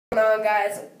What's going on,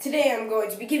 guys? Today I'm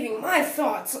going to be giving my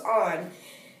thoughts on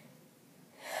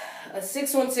a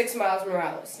 616 Miles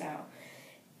Morales. Now,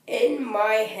 in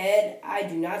my head, I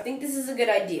do not think this is a good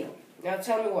idea. Now,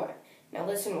 tell me why. Now,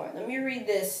 listen why. Let me read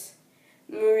this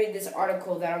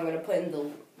article that I'm going to put in the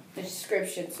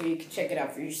description so you can check it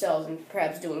out for yourselves and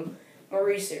perhaps do more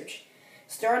research.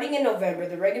 Starting in November,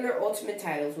 the regular Ultimate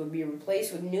titles will be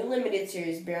replaced with new limited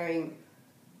series bearing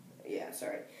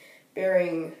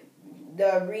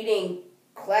the reading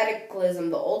Cataclysm,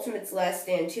 The Ultimate's Last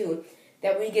Stand 2,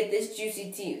 that we get this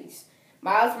juicy tease.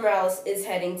 Miles Morales is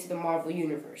heading to the Marvel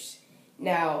Universe.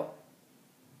 Now,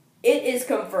 it is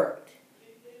confirmed.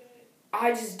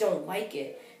 I just don't like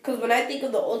it. Because when I think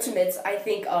of the Ultimates, I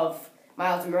think of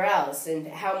Miles Morales and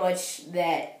how much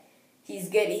that he's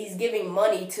giving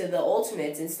money to the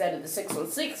Ultimates instead of the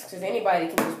 616, because anybody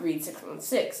can just read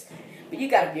 616. But you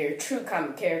gotta be a true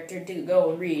comic character to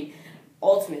go and read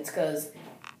Ultimates, because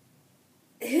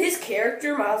his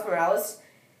character, Miles Morales,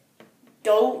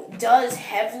 does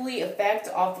heavily affect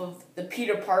off of the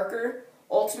Peter Parker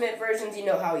Ultimate versions. You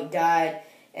know how he died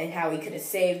and how he could have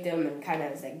saved him and kind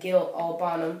of has that guilt all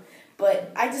upon him.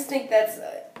 But I just think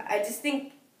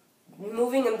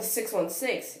moving him to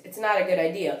 616, it's not a good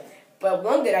idea. But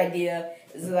one good idea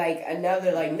is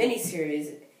another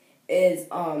miniseries is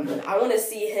I want to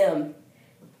see him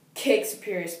kick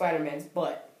Superior Spider-Man's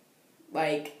butt.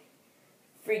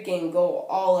 Freaking go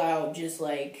all out, just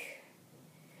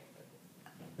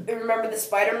remember the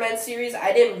Spider-Man series?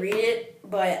 I didn't read it,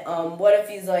 but what if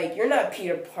he's like, you're not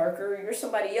Peter Parker, you're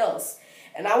somebody else.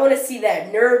 And I want to see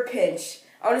that nerve pinch.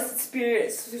 I want to see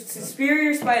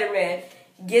Superior Spider-Man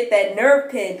get that nerve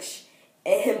pinch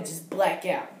and him just black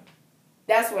out.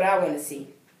 That's what I want to see.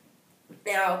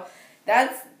 Now,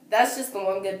 that's just the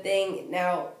one good thing.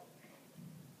 Now,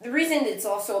 the reason it's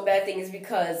also a bad thing is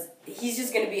because he's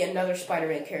just going to be another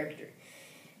Spider-Man character.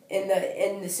 In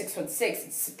the 616,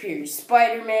 it's Superior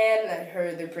Spider-Man. I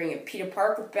heard they're bringing Peter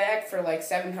Parker back for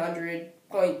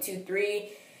 700.23,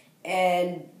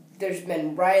 and there's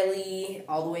been Riley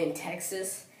all the way in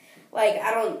Texas.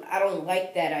 I don't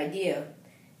like that idea.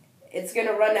 It's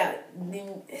gonna run out.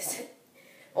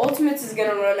 Ultimates is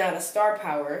gonna run out of star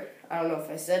power. I don't know if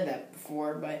I said that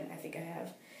before, but I think I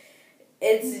have.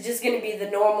 It's just going to be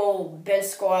the normal bench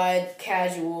squad,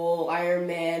 casual, Iron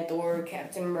Man, Thor,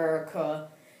 Captain America.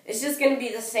 It's just going to be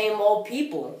the same old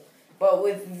people. But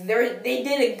they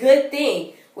did a good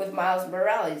thing with Miles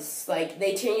Morales.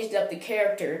 They changed up the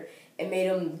character and made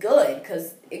him good.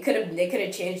 Because they could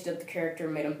have changed up the character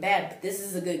and made him bad. But this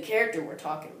is a good character we're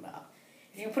talking about.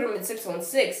 If you put him in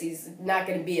 616, he's not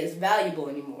going to be as valuable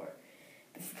anymore.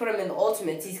 If you put him in the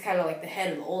Ultimates, he's kind of like the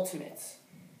head of the Ultimates.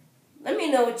 Let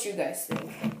me know what you guys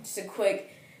think. Just a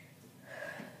quick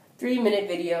 3-minute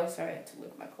video. Sorry, I had to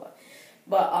look at my clock.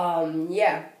 But,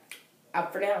 yeah.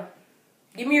 Out for now.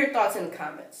 Give me your thoughts in the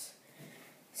comments.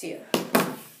 See ya.